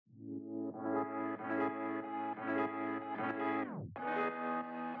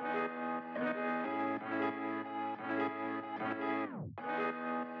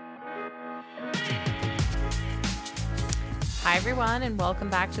Hi, everyone, and welcome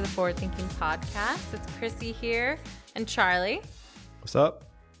back to the Forward Thinking Podcast. It's Crissy here and Charlie What's up?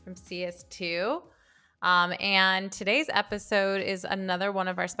 from CS2. And today's episode is another one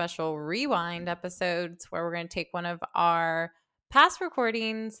of our special rewind episodes where we're going to take one of our past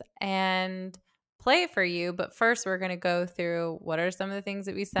recordings and play it for you. But first, we're going to go through what are some of the things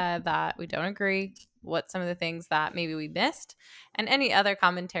that we said that we don't agree, what some of the things that maybe we missed, and any other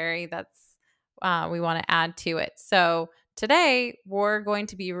commentary that's we want to add to it. So today, we're going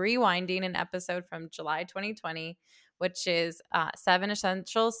to be rewinding an episode from July 2020, which is 7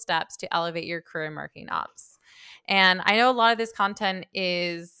 essential steps to elevate your career in marketing ops. And I know a lot of this content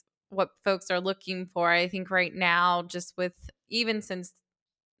is what folks are looking for. I think right now, just with even since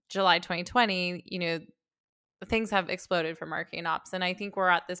July 2020, things have exploded for marketing ops. And I think we're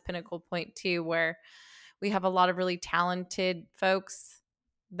at this pinnacle point too, where we have a lot of really talented folks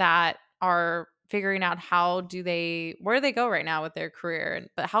that are figuring out where do they go right now with their career,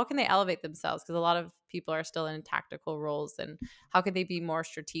 but how can they elevate themselves? Because a lot of people are still in tactical roles, and how could they be more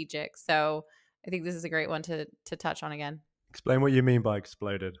strategic? So I think this is a great one to touch on again. Explain what you mean by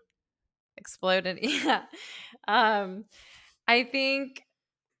exploded. Exploded. Yeah. I think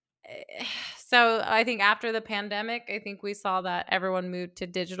so. I think after the pandemic, I think we saw that everyone moved to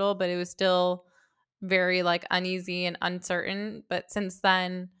digital, but it was still very like uneasy and uncertain. But since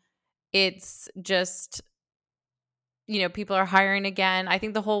then, it's just, people are hiring again. I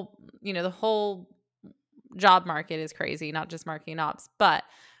think the whole job market is crazy, not just marketing ops, but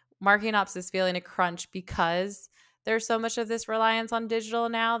marketing ops is feeling a crunch because there's so much of this reliance on digital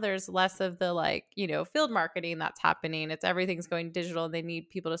now. There's less of the field marketing that's happening. Everything's going digital and they need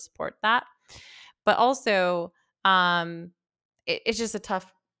people to support that. But also, it's just a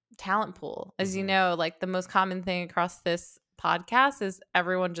tough talent pool. As you know, like the most common thing across this podcast is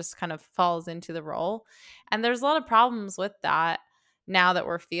everyone just kind of falls into the role. And there's a lot of problems with that now that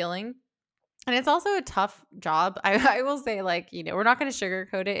we're feeling. And it's also a tough job. I will say, we're not going to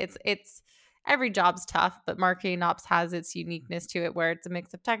sugarcoat it. It's every job's tough, but marketing ops has its uniqueness to it where it's a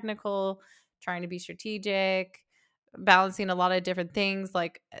mix of technical, trying to be strategic, balancing a lot of different things.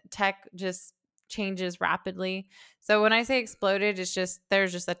 Like tech just changes rapidly. So when I say exploded, it's just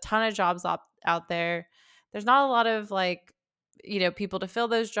there's just a ton of jobs out there. There's not a lot of people to fill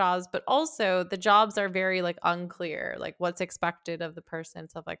those jobs, but also the jobs are very unclear, like what's expected of the person,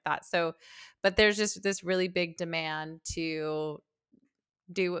 stuff like that. So, but there's just this really big demand to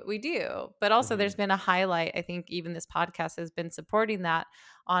do what we do. But also there's been a highlight. I think even this podcast has been supporting that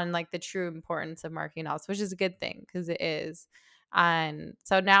on the true importance of marketing ops, which is a good thing because it is. And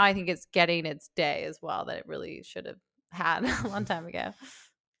so now I think it's getting its day as well that it really should have had a long time ago.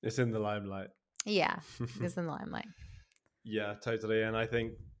 It's in the limelight. Yeah, it's in the limelight. Yeah, totally. And I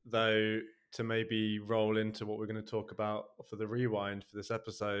think, though, to maybe roll into what we're going to talk about for the rewind for this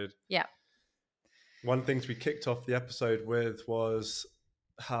episode. Yeah. One of the things we kicked off the episode with was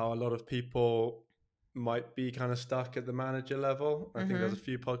how a lot of people might be kind of stuck at the manager level. I think there's a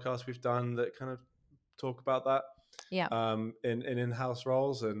few podcasts we've done that kind of talk about that. Yeah. In in-house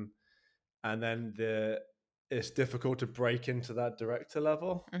roles, and then it's difficult to break into that director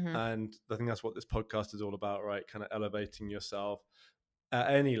level. And I think that's what this podcast is all about, right? Kind of elevating yourself at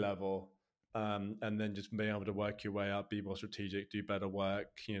any level, and then just being able to work your way up, be more strategic, do better work,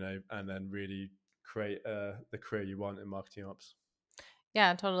 and then really create the career you want in marketing ops.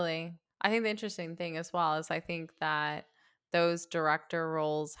 Yeah, totally. I think the interesting thing as well is I think that those director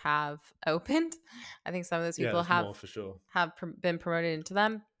roles have opened. I think some of those people more for sure have been promoted into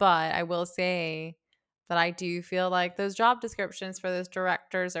them. But I will say that I do feel like those job descriptions for those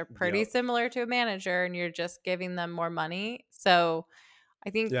directors are pretty similar to a manager, and you're just giving them more money. So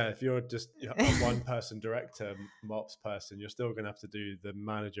I think if you're just a one-person director, MOPS person, you're still going to have to do the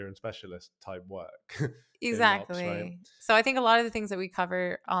manager and specialist type work. Exactly. MOPS, right? So I think a lot of the things that we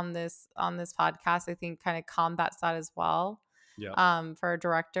cover on this podcast, I think kind of combats that as well. Yeah. For a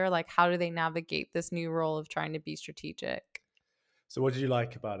director, like how do they navigate this new role of trying to be strategic? So what did you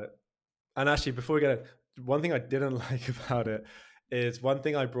like about it? And actually, before we get it, one thing I didn't like about it is one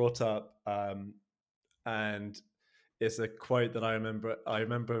thing I brought up, and it's a quote that I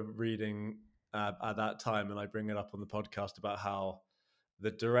remember reading at that time, and I bring it up on the podcast about how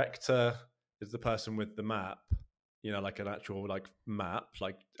the director is the person with the map, like an actual map,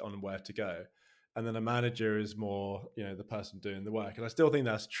 on where to go. And then a manager is more, the person doing the work. And I still think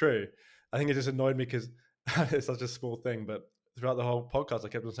that's true. I think it just annoyed me because it's such a small thing, but throughout the whole podcast, I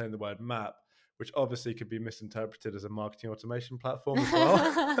kept on saying the word map, which obviously could be misinterpreted as a marketing automation platform as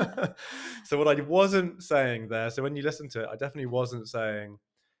well. So what I wasn't saying there, so when you listen to it, I definitely wasn't saying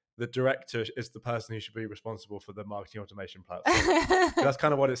the director is the person who should be responsible for the marketing automation platform. That's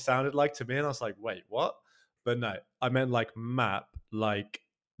kind of what it sounded like to me, and I was like, wait, what? But no, I meant like map, like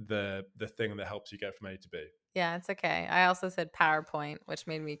the thing that helps you get from A to B. Yeah, it's okay. I also said PowerPoint, which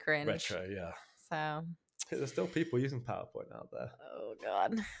made me cringe. Retro, yeah. So, There's still people using PowerPoint out there. oh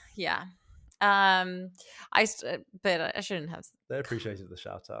god. Yeah. But I shouldn't have. They appreciated the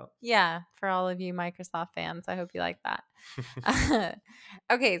shout out. Yeah, for all of you Microsoft fans, I hope you like that.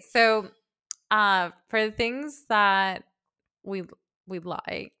 Okay, so for the things that we we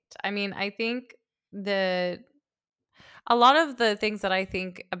liked, I mean, I think the a lot of the things that I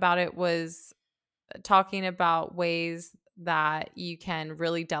think about it was talking about ways that you can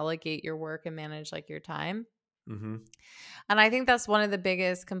really delegate your work and manage like your time. Mm-hmm. And I think that's one of the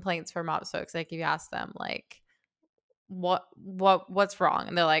biggest complaints from ops folks. Like if you ask them like what's wrong?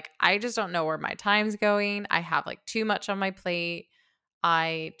 And they're like, I just don't know where my time's going. I have like too much on my plate.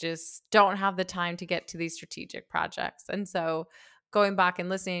 I just don't have the time to get to these strategic projects. And so going back and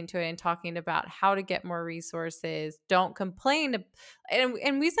listening to it and talking about how to get more resources, don't complain.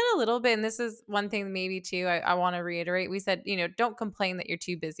 And we said a little bit, and this is one thing maybe too, I want to reiterate. We said, don't complain that you're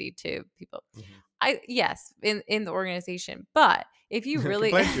too busy to people. Mm-hmm. Yes, in the organization. But if you really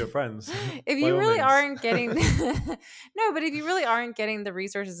complain to your friends, if by you all really means. aren't getting no, but if you really aren't getting the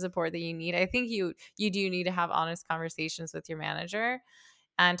resources support that you need, I think you do need to have honest conversations with your manager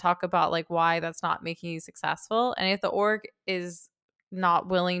and talk about like why that's not making you successful. And if the org is not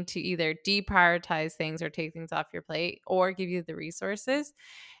willing to either deprioritize things or take things off your plate or give you the resources,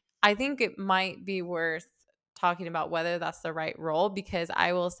 I think it might be worth talking about whether that's the right role, because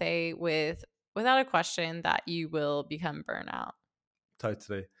I will say without a question that you will become burnout.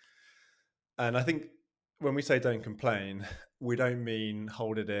 Totally. And I think when we say don't complain, we don't mean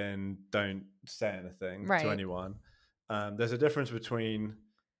hold it in, don't say anything to Right. anyone. There's a difference between,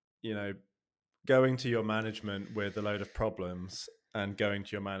 you know, going to your management with a load of problems and going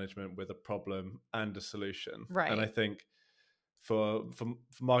to your management with a problem and a solution. And I Right. think for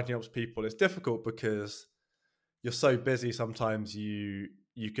marketing ops people, it's difficult because you're so busy. Sometimes you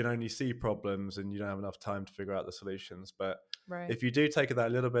can only see problems and you don't have enough time to figure out the solutions. But Right. if you do take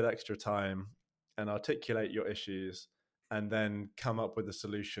that little bit extra time and articulate your issues and then come up with a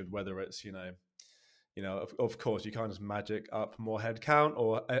solution, whether it's of course you can't just magic up more headcount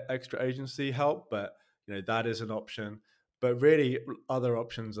or extra agency help, but that is an option. But really, other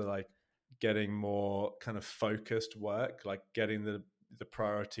options are like getting more kind of focused work, like getting the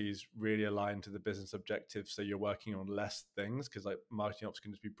priorities really aligned to the business objectives, so you're working on less things, because like marketing ops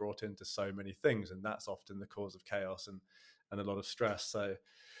can just be brought into so many things, and that's often the cause of chaos and a lot of stress. So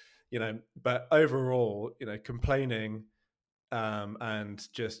but overall, complaining and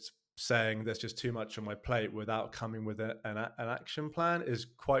just saying there's just too much on my plate without coming with an action plan is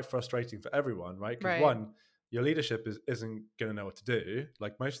quite frustrating for everyone, right? Because Right. one, your leadership isn't going to know what to do.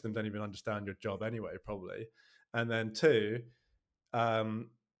 Like most of them don't even understand your job anyway, probably. And then two,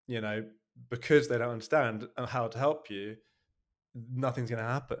 um, you know, because they don't understand how to help you, nothing's going to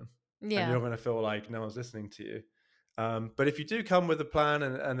happen. And Yeah. you're going to feel like no one's listening to you. But if you do come with a plan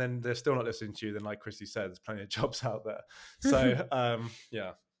and then they're still not listening to you, then like Crissy said, there's plenty of jobs out there. So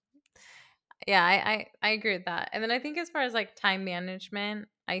yeah. Yeah, I agree with that. And then I think as far as like time management,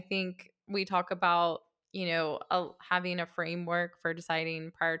 I think we talk about, having a framework for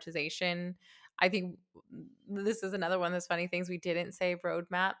deciding prioritization. I think this is another one of those funny things we didn't say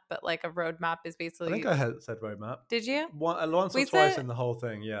roadmap, but like a roadmap is I think basically, I had said roadmap. did you? Once or We twice said in the whole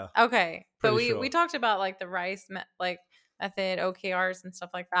thing, yeah. okay, but Pretty we sure. talked about like the method, OKRs and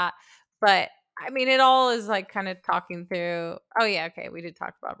stuff like that. But I mean, it all is like kind of talking through. Oh yeah, okay, we did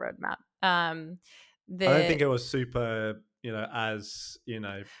talk about roadmap. I don't The think it was super,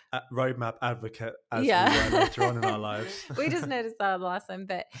 roadmap advocate as we were Yeah. later on in our lives. We just noticed that on the last time,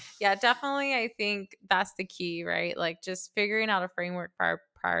 but yeah, definitely I think that's the key, right? Like just figuring out a framework for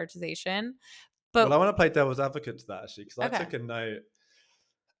prioritization. Well, But I want to play devil's advocate to that actually, because I okay. took a note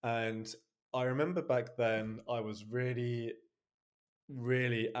and I remember back then I was really,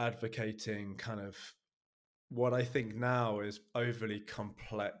 really advocating kind of what I think now is overly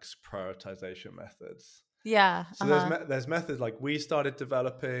complex prioritization methods. Yeah, So uh-huh. there's methods like we started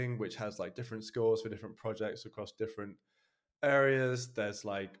developing, which has like different scores for different projects across different areas. There's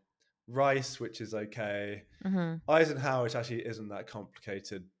like Rice, which is okay. Mhm. Eisenhower, which actually isn't that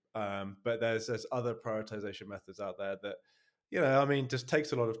complicated. But there's other prioritization methods out there that, I mean, just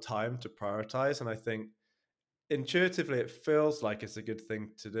takes a lot of time to prioritize. And I think intuitively it feels like it's a good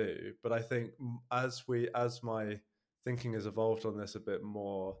thing to do. But I think as my thinking has evolved on this a bit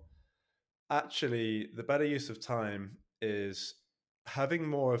more, actually the better use of time is having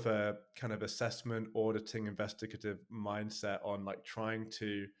more of a kind of assessment, auditing, investigative mindset on like trying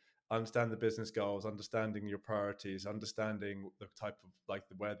to understand the business goals, understanding your priorities, understanding the type of like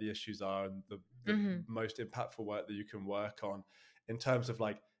where the issues are and the Mhm. most impactful work that you can work on in terms of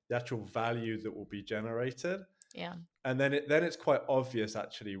like the actual value that will be generated. Yeah. And then it's quite obvious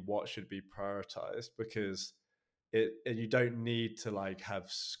actually what should be prioritized, because it and you don't need to like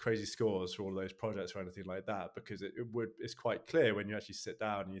have crazy scores for all those projects or anything like that, because it's quite clear when you actually sit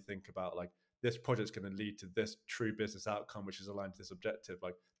down and you think about like this project's going to lead to this true business outcome which is aligned to this objective,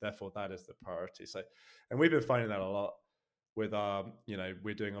 like therefore that is the priority. So, and we've been finding that a lot with our,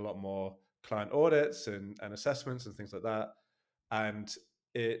 we're doing a lot more client audits and assessments and things like that, and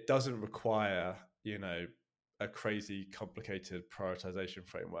it doesn't require, a crazy complicated prioritization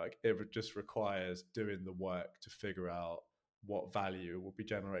framework. It just requires doing the work to figure out what value will be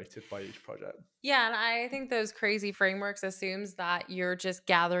generated by each project. Yeah, and I think those crazy frameworks assumes that you're just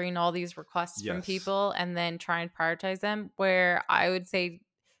gathering all these requests from Yes. people and then try and prioritize them, where I would say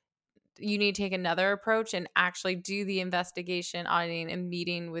you need to take another approach and actually do the investigation, auditing, and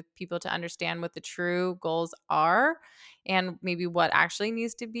meeting with people to understand what the true goals are and maybe what actually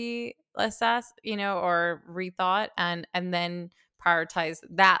needs to be assessed, or rethought, and then prioritize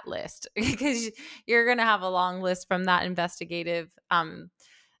that list because you're going to have a long list from that investigative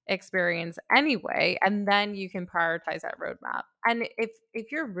experience anyway, and then you can prioritize that roadmap. And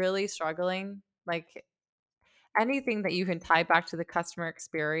if you're really struggling, like anything that you can tie back to the customer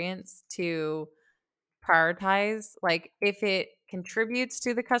experience to prioritize, like if it contributes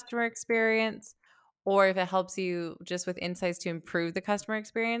to the customer experience or if it helps you just with insights to improve the customer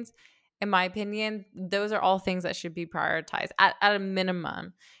experience, in my opinion, those are all things that should be prioritized at a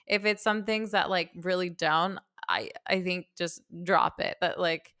minimum. If it's some things that like really don't, I think just drop it. But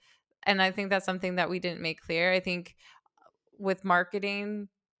like, and I think that's something that we didn't make clear. I think with marketing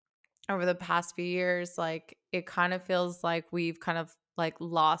over the past few years, like it kind of feels like we've kind of like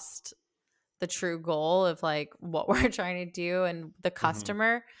lost the true goal of like what we're trying to do and the Hmm.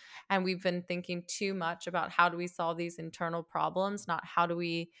 customer. And we've been thinking too much about how do we solve these internal problems, not how do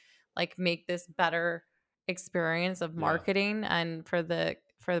we like make this better experience of Yeah. marketing and for the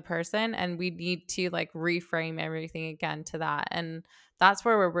person. And we need to like reframe everything again to that. And that's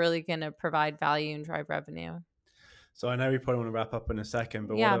where we're really going to provide value and drive revenue. So I know we probably want to wrap up in a second,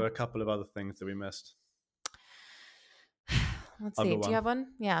 but what Yeah. are a couple of other things that we missed? Let's I've see. got Do you one. have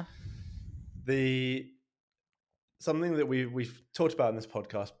one? Yeah. The Something that we've talked about in this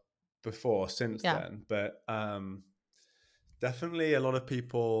podcast before since Yeah. then, but definitely a lot of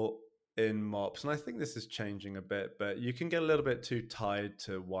people in mops, and I think this is changing a bit, but you can get a little bit too tied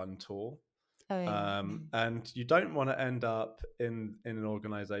to one tool. Oh, yeah. Mhm. And you don't want to end up in an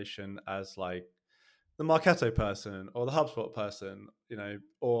organization as like the Marketo person or the HubSpot person,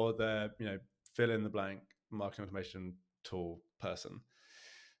 or the, fill in the blank marketing automation tool person.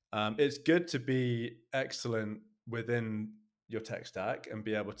 It's good to be excellent within your tech stack and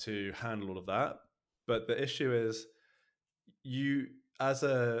be able to handle all of that. But the issue is, you, as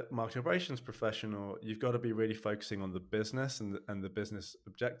a marketing operations professional, you've got to be really focusing on the business and the business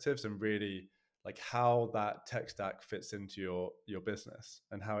objectives, and really like how that tech stack fits into your business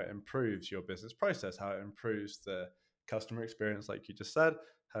and how it improves your business process, how it improves the customer experience, like you just said,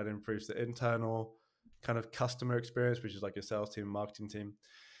 how it improves the internal kind of customer experience, which is like your sales team, marketing team.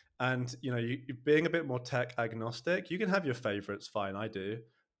 And you being a bit more tech agnostic, you can have your favorites, fine, I do,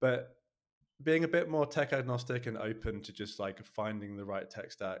 but being a bit more tech agnostic and open to just like finding the right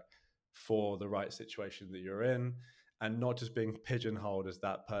tech stack for the right situation that you're in, and not just being pigeonholed as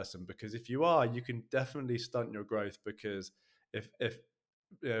that person, because if you are, you can definitely stunt your growth, because if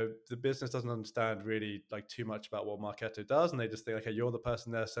the business doesn't understand really like too much about what Marketo does, and they just think, okay, you're the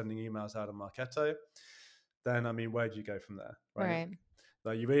person there sending emails out of Marketo, then I mean, where do you go from there, right? Right.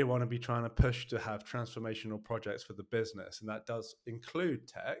 Like you really want to be trying to push to have transformational projects for the business, and that does include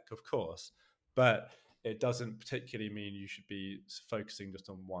tech, of course, but it doesn't particularly mean you should be focusing just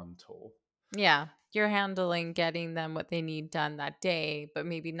on one tool. Yeah, you're handling getting them what they need done that day, but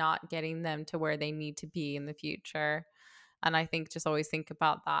maybe not getting them to where they need to be in the future. And I think just always think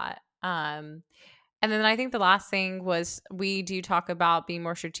about that. And then I think the last thing was we do talk about being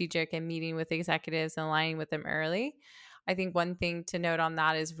more strategic and meeting with executives and aligning with them early. I think one thing to note on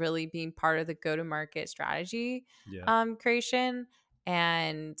that is really being part of the go to market strategy Yeah. creation.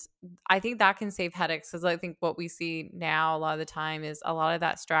 And I think that can save headaches because I think what we see now a lot of the time is a lot of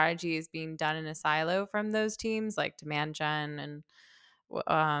that strategy is being done in a silo from those teams like demand gen and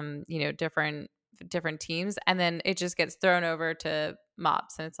different teams, and then it just gets thrown over to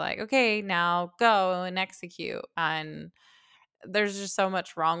mops and it's like, okay, now go and execute. And there's just so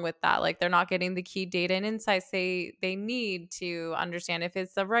much wrong with that. Like they're not getting the key data and insights they need to understand if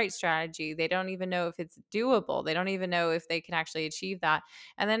it's the right strategy. They don't even know if it's doable. They don't even know if they can actually achieve that.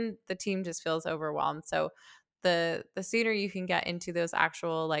 And then the team just feels overwhelmed. So the sooner you can get into those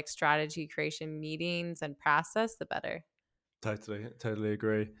actual like strategy creation meetings and process, the better. Totally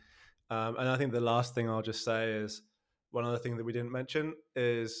agree. And I think the last thing I'll just say is one other thing that we didn't mention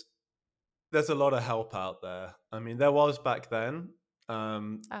is there's a lot of help out there. I mean, there was back then,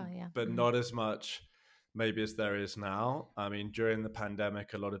 Oh yeah. but not as much maybe as there is now. I mean, during the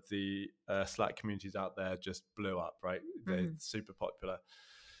pandemic, a lot of the Slack communities out there just blew up, right? They're super popular.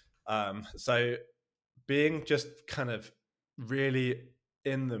 So being just kind of really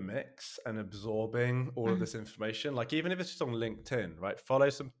in the mix and absorbing all of this information, like even if it's just on LinkedIn, right? Follow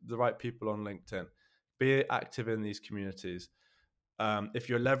the right people on LinkedIn. Be active in these communities. If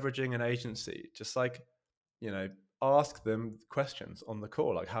you're leveraging an agency, just like, ask them questions on the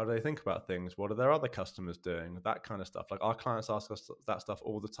call, like how do they think about things, what are their other customers doing, that kind of stuff. Like our clients ask us that stuff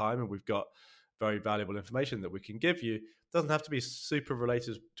all the time, and we've got very valuable information that we can give you. It doesn't have to be super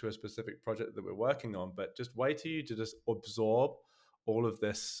related to a specific project that we're working on, but just wait till you to just absorb all of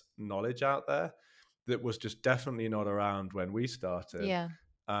this knowledge out there that was just definitely not around when we started. Yeah.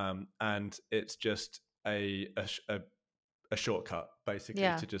 And it's just a shortcut basically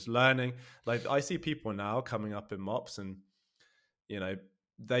Yeah. to just learning. Like I see people now coming up in mops, and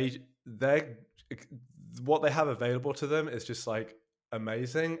they're what they have available to them is just like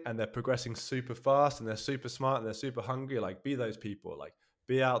amazing, and they're progressing super fast, and they're super smart, and they're super hungry. Like be those people, like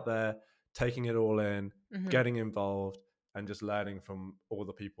be out there taking it all in, getting involved, and just learning from all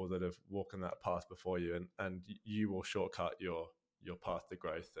the people that have walked in that path before you, and you will shortcut your path to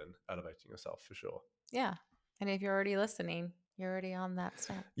growth and elevating yourself for sure. Yeah. And if you're already listening, you're already on that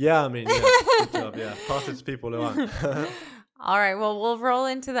step. Yeah, I mean, yeah, good job. Yeah, pass it to people who aren't. All right. Well, we'll roll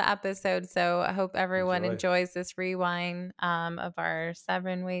into the episode. So I hope everyone Enjoy. enjoys this rewind of our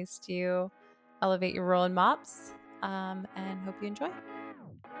 7 ways to elevate your role in mops, and hope you enjoy.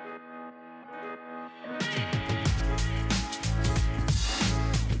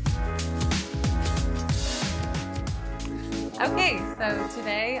 Okay, so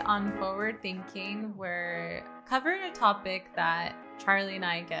today on Forward Thinking, we're covering a topic that Charlie and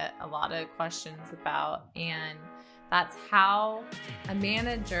I get a lot of questions about, and that's how a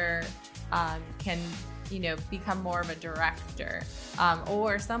manager can, become more of a director,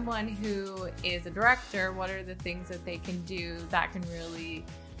 or someone who is a director. What are the things that they can do that can really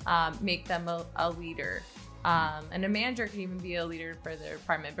make them a leader? And a manager can even be a leader for their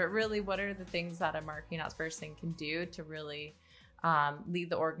department, but really, what are the things that a marketing ops person can do to really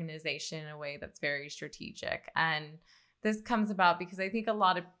lead the organization in a way that's very strategic? And this comes about because I think a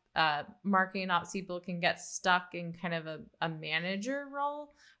lot of marketing ops people can get stuck in kind of a manager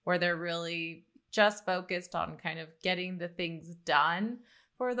role where they're really just focused on kind of getting the things done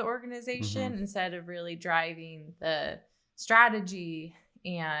for the organization instead of really driving the strategy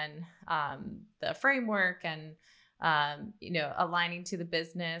and the framework and aligning to the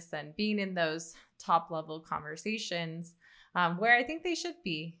business and being in those top level conversations where I think they should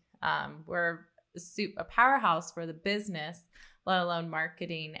be. We're a powerhouse for the business, let alone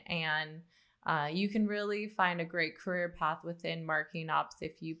marketing, and you can really find a great career path within marketing ops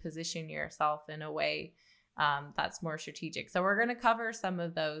if you position yourself in a way that's more strategic. So we're going to cover some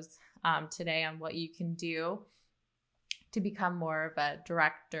of those today on what you can do to become more of a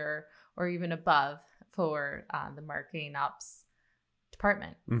director or even above for the marketing ops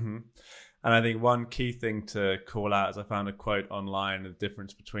department. And I think one key thing to call out is I found a quote online, the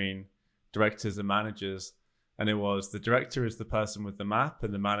difference between directors and managers. And it was, the director is the person with the map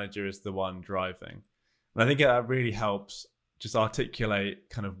and the manager is the one driving. And I think that really helps just articulate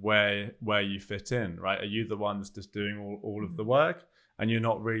kind of where you fit in, right? Are you the one that's just doing all of the work, and you're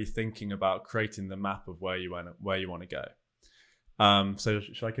not really thinking about creating the map of where you want to go? So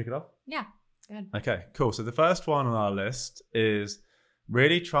should I kick it off? Yeah, good. Okay, cool. So the first one on our list is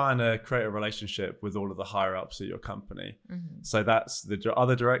really trying to create a relationship with all of the higher ups at your company. So that's the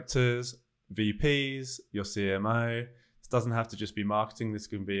other directors, VPs, your CMO. This doesn't have to just be marketing. This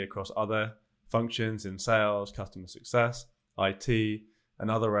can be across other functions in sales, customer success, IT,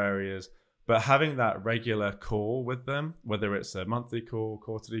 and other areas. But having that regular call with them, whether it's a monthly call,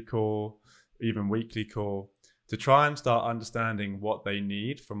 quarterly call, even weekly call, to try and start understanding what they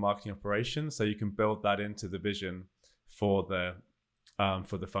need from marketing operations, so you can build that into the vision for the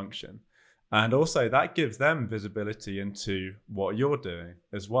function. And also that gives them visibility into what you're doing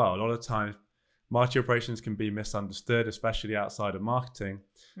as well. A lot of times marketing operations can be misunderstood, especially outside of marketing.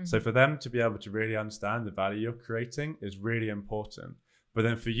 So for them to be able to really understand the value you're creating is really important. But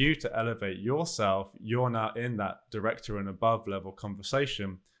then for you to elevate yourself, you're now in that director and above level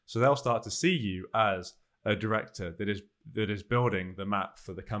conversation. So they'll start to see you as a director that is building the map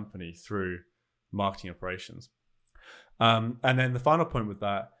for the company through marketing operations. And then the final point with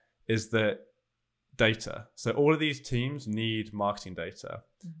that is that data. So all of these teams need marketing data.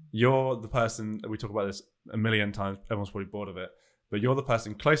 You're the person, we talk about this a million times, everyone's probably bored of it, but you're the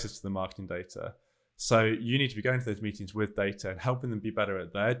person closest to the marketing data. So you need to be going to those meetings with data and helping them be better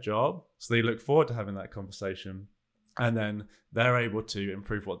at their job. So they look forward to having that conversation. And then they're able to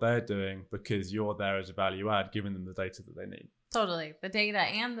improve what they're doing because you're there as a value add, giving them the data that they need. Totally. The data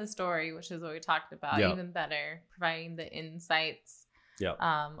and the story, which is what we talked about, even better, providing the insights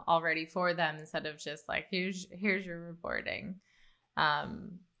already for them instead of just like, here's your reporting. I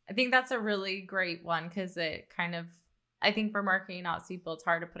think that's a really great one because it kind of, I think for marketing ops people, it's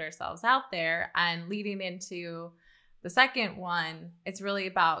hard to put ourselves out there. And leading into the second one, it's really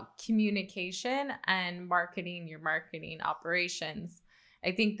about communication and marketing your marketing operations.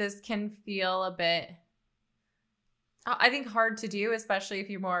 I think this can feel a bit, I think, hard to do, especially if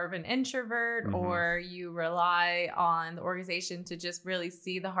you're more of an introvert or you rely on the organization to just really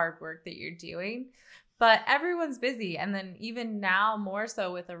see the hard work that you're doing. But everyone's busy. And then even now, more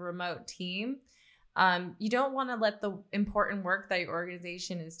so with a remote team, you don't want to let the important work that your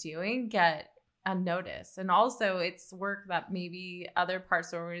organization is doing get unnoticed. And also it's work that maybe other parts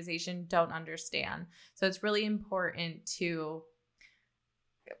of the organization don't understand. So it's really important to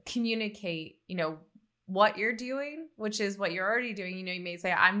communicate, what you're doing, which is what you're already doing. You may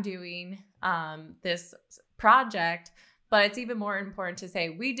say, I'm doing this project, but it's even more important to say,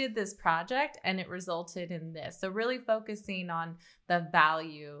 we did this project and it resulted in this. So really focusing on the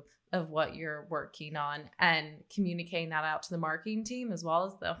value of what you're working on and communicating that out to the marketing team as well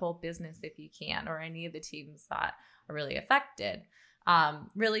as the whole business if you can, or any of the teams that are really affected.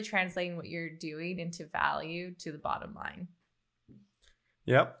 Really translating what you're doing into value to the bottom line.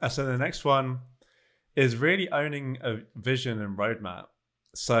 Yep. So the next one is really owning a vision and roadmap.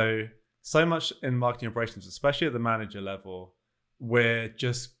 So much in marketing operations, especially at the manager level, we're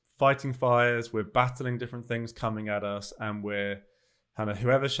just fighting fires, we're battling different things coming at us, and we're kind of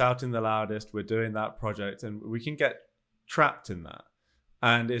whoever's shouting the loudest, we're doing that project, and we can get trapped in that.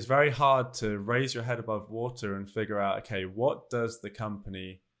 And it's very hard to raise your head above water and figure out, okay, what does the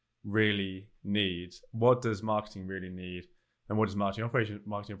company really need? What does marketing really need? And what does marketing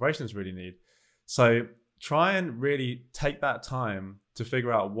operations really need? So try and really take that time to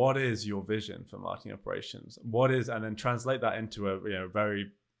figure out what is your vision for marketing operations, and then translate that into a very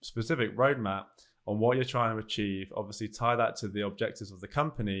specific roadmap on what you're trying to achieve. Obviously tie that to the objectives of the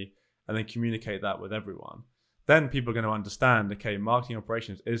company and then communicate that with everyone. Then people are going to understand, okay, marketing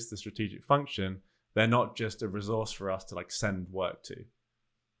operations is the strategic function. They're not just a resource for us to send work to.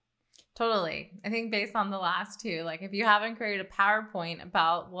 Totally. I think based on the last two, if you haven't created a PowerPoint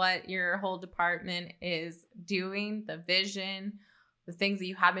about what your whole department is doing, the vision, the things that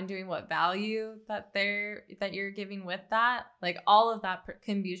you have been doing, what value that you're giving with that, all of that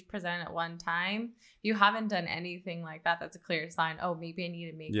can be presented at one time. If you haven't done anything like that, that's a clear sign. Oh, maybe I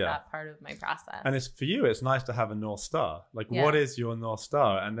need to make that part of my process. And it's nice to have a North Star. What is your North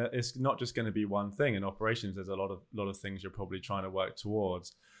Star? And it's not just going to be one thing. In operations, there's a lot of things you're probably trying to work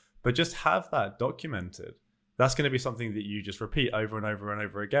towards. But just have that documented. That's going to be something that you just repeat over and over and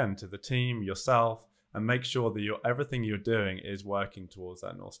over again to the team, yourself, and make sure that everything you're doing is working towards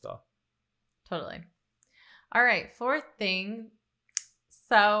that North Star. Totally. All right, fourth thing.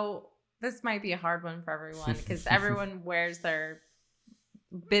 So this might be a hard one for everyone because everyone wears their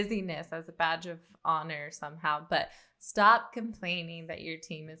busyness as a badge of honor somehow, but stop complaining that your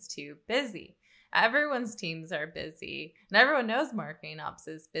team is too busy. Everyone's teams are busy and everyone knows marketing ops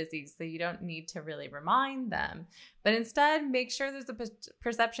is busy, so you don't need to really remind them. But instead, make sure there's a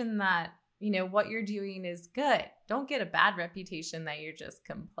perception that, what you're doing is good. Don't get a bad reputation that you're just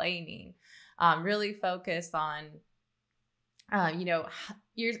complaining. Really focus on,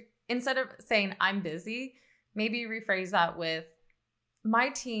 you're instead of saying I'm busy, maybe rephrase that with my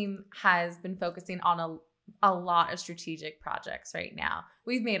team has been focusing on a lot of strategic projects right now.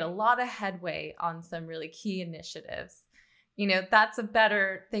 We've made a lot of headway on some really key initiatives. That's a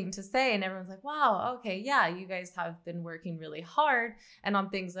better thing to say. And everyone's like, wow, okay, yeah, you guys have been working really hard and on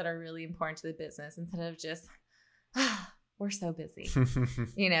things that are really important to the business instead of just, we're so busy.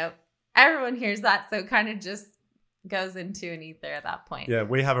 Everyone hears that. So it kind of just goes into an ether at that point. Yeah,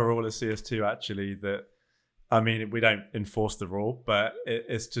 we have a rule at CS2 actually that I mean, we don't enforce the rule, but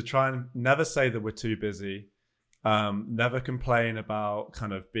it's to try and never say that we're too busy. Never complain about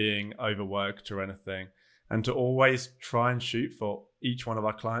kind of being overworked or anything, and to always try and shoot for each one of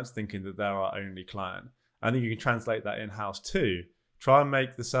our clients thinking that they're our only client. I think you can translate that in-house too. Try and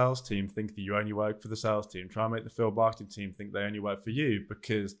make the sales team think that you only work for the sales team. Try and make the field marketing team think they only work for you,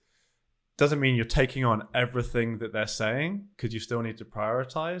 because it doesn't mean you're taking on everything that they're saying, because you still need to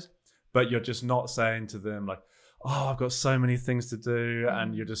prioritize, but you're just not saying to them like, oh, I've got so many things to do,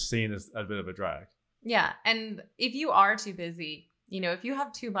 and you're just seen as a bit of a drag. Yeah. And if you are too busy, if you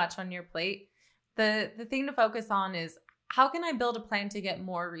have too much on your plate, the thing to focus on is, how can I build a plan to get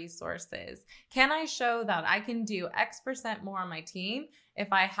more resources? Can I show that I can do X% more on my team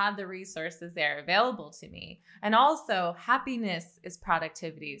if I had the resources there available to me? And also, happiness is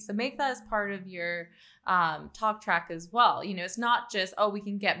productivity. So make that as part of your talk track as well. It's not just, oh, we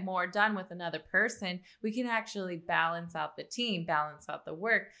can get more done with another person. We can actually balance out the team, balance out the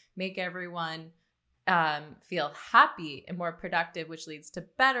work, make everyone feel happy and more productive, which leads to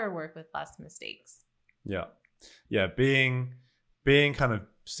better work with less mistakes. Yeah, being kind of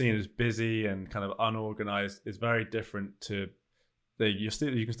seen as busy and kind of unorganized is very different to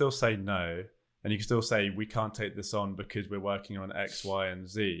you can still say no, and you can still say we can't take this on because we're working on X, Y, and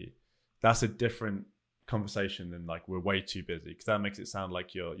Z. That's a different conversation than like we're way too busy, because that makes it sound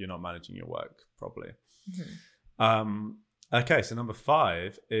like you're not managing your work properly. Okay, so number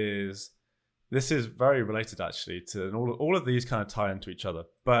 5 is, this is very related actually to, and all of these kind of tie into each other,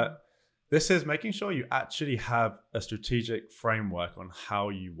 but this is making sure you actually have a strategic framework on how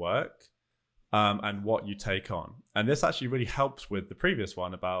you work and what you take on. And this actually really helps with the previous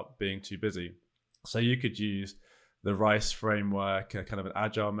one about being too busy. So you could use the RICE framework, a kind of an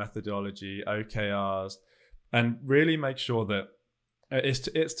agile methodology, OKRs, and really make sure that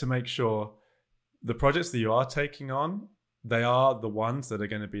it's to make sure the projects that you are taking on, they are the ones that are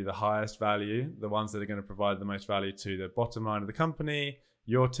going to be the highest value, the ones that are going to provide the most value to the bottom line of the company,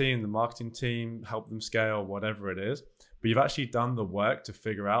 your team, the marketing team, help them scale, whatever it is. But you've actually done the work to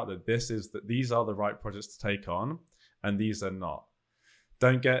figure out that these are the right projects to take on, and these are not.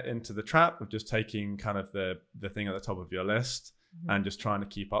 Don't get into the trap of just taking kind of the thing at the top of your list and just trying to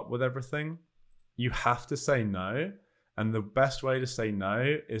keep up with everything. You have to say no. And the best way to say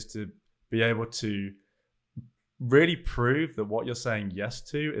no is to be able to really prove that what you're saying yes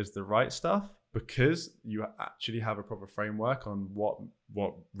to is the right stuff, because you actually have a proper framework on what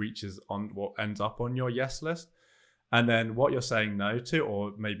ends up on your yes list. And then what you're saying no to,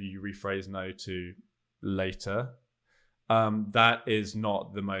 or maybe you rephrase no to later, that is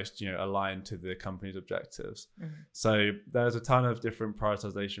not the most aligned to the company's objectives. So there's a ton of different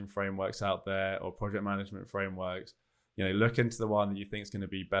prioritization frameworks out there, or project management frameworks. Look into the one that you think is going to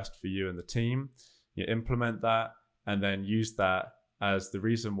be best for you and the team. You implement that, and then use that as the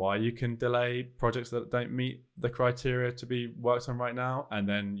reason why you can delay projects that don't meet the criteria to be worked on right now. And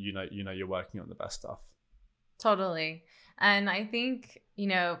then you're working on the best stuff. Totally. And I think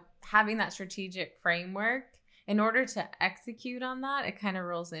having that strategic framework, in order to execute on that, it kind of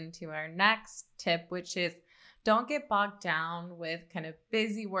rolls into our next tip, which is, don't get bogged down with kind of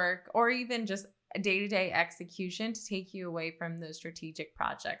busy work or even just day-to-day execution to take you away from those strategic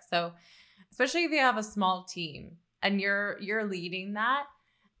projects. So especially if you have a small team and you're leading that,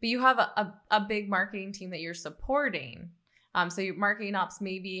 but you have a big marketing team that you're supporting. So your marketing ops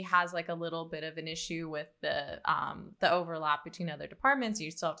maybe has like a little bit of an issue with the overlap between other departments.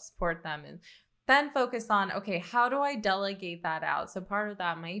 You still have to support them, and then focus on, okay, how do I delegate that out? So part of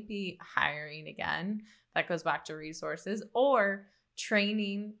that might be hiring again. That goes back to resources, or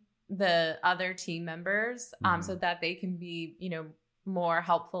training the other team members so that they can be, more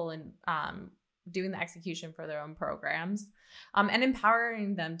helpful in doing the execution for their own programs, and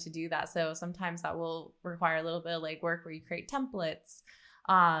empowering them to do that. So sometimes that will require a little bit of legwork where you create templates,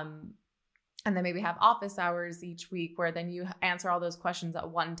 and then maybe have office hours each week where then you answer all those questions at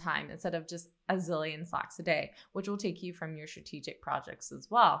one time instead of just a zillion Slacks a day, which will take you from your strategic projects as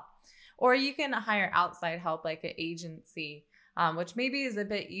well. Or you can hire outside help like an agency, which maybe is a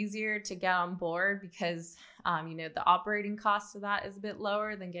bit easier to get on board because, the operating cost of that is a bit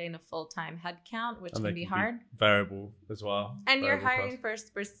lower than getting a full-time headcount, which can be hard. Variable as well. And you're hiring for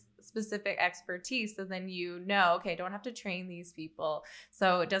specific expertise. So then okay, don't have to train these people.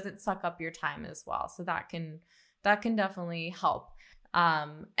 So it doesn't suck up your time as well. So that can definitely help.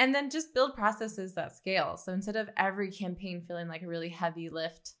 And then just build processes that scale. So instead of every campaign feeling like a really heavy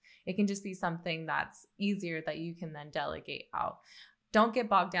lift, it can just be something that's easier that you can then delegate out. Don't get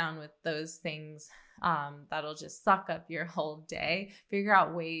bogged down with those things that'll just suck up your whole day. Figure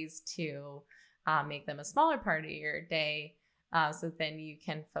out ways to make them a smaller part of your day, so then you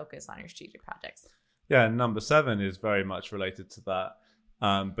can focus on your strategic projects. Yeah, and number 7 is very much related to that,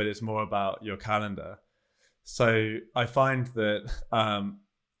 but it's more about your calendar. So I find that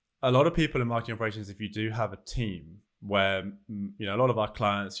a lot of people in marketing operations, if you do have a team where, a lot of our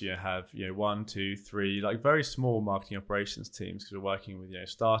clients, have, 1, 2, 3, like very small marketing operations teams, because we're working with,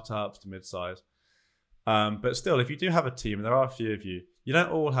 startups to mid-size. But still, if you do have a team, and there are a few of you, you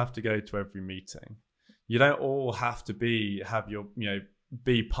don't all have to go to every meeting. You don't all have to be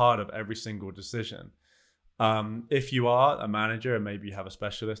part of every single decision. If you are a manager and maybe you have a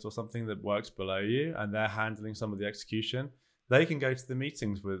specialist or something that works below you and they're handling some of the execution, they can go to the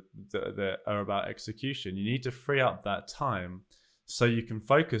meetings that are about execution. You need to free up that time so you can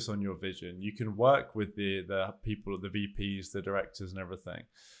focus on your vision. You can work with the people, the VPs, the directors and everything.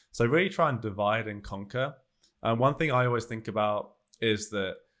 So really try and divide and conquer. One thing I always think about is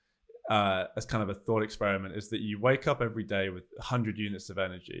that, as kind of a thought experiment, is that you wake up every day with 100 units of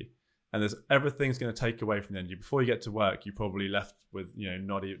energy. And everything's going to take away from the energy. Before you get to work, you probably left with,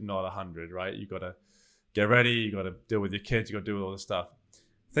 not 100, right? You got to get ready. You got to deal with your kids. You got to do all this stuff.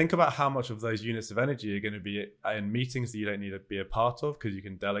 Think about how much of those units of energy are going to be in meetings that you don't need to be a part of because you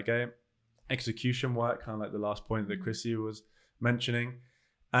can delegate. Execution work, kind of like the last point that Crissy was mentioning.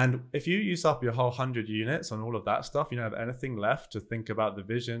 And if you use up your whole 100 units on all of that stuff, you don't have anything left to think about the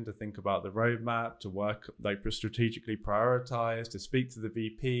vision, to think about the roadmap, to work, like strategically prioritize, to speak to the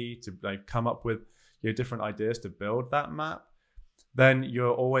VP, to like come up with different ideas to build that map. Then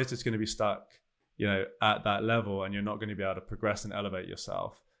you're always just going to be stuck, at that level, and you're not going to be able to progress and elevate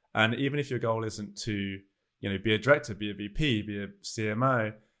yourself. And even if your goal isn't to, be a director, be a VP, be a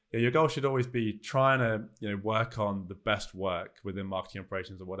CMO, your goal should always be trying to work on the best work within marketing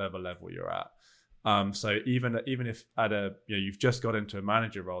operations at whatever level you're at. So even if at you've just got into a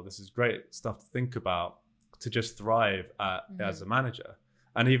manager role, this is great stuff to think about to just thrive at as a manager,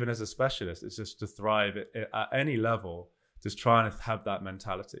 and even as a specialist, it's just to thrive at any level. Just trying to have that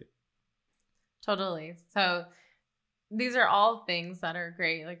mentality. Totally. So these are all things that are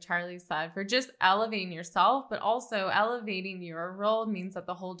great, like Charlie said, for just elevating yourself, but also elevating your role means that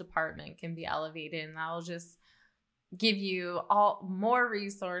the whole department can be elevated, and that will just give you all more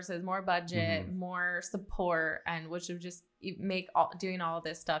resources, more budget, more support, and which would just make doing all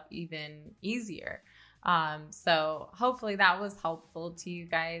this stuff even easier. So hopefully that was helpful to you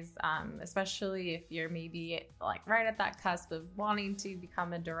guys, especially if you're maybe like right at that cusp of wanting to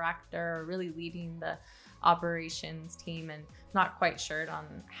become a director or really leading the operations team and not quite sure on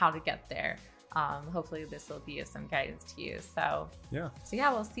how to get there. Hopefully this will be of some guidance to you. So yeah,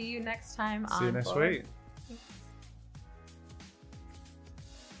 we'll see you next time. See you next week. Thanks.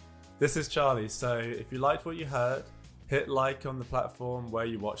 This is Charlie. So if you liked what you heard, hit like on the platform where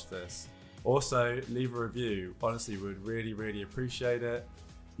you watch this. Also, leave a review. Honestly, we would really, really appreciate it.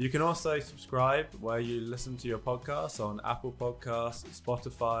 You can also subscribe where you listen to your podcasts on Apple Podcasts,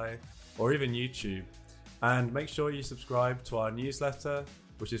 Spotify, or even YouTube. And make sure you subscribe to our newsletter,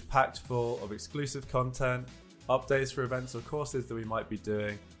 which is packed full of exclusive content, updates for events or courses that we might be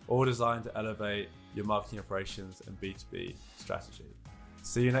doing, all designed to elevate your marketing operations and B2B strategy.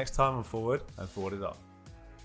 See you next time on Forward and Forward It Up.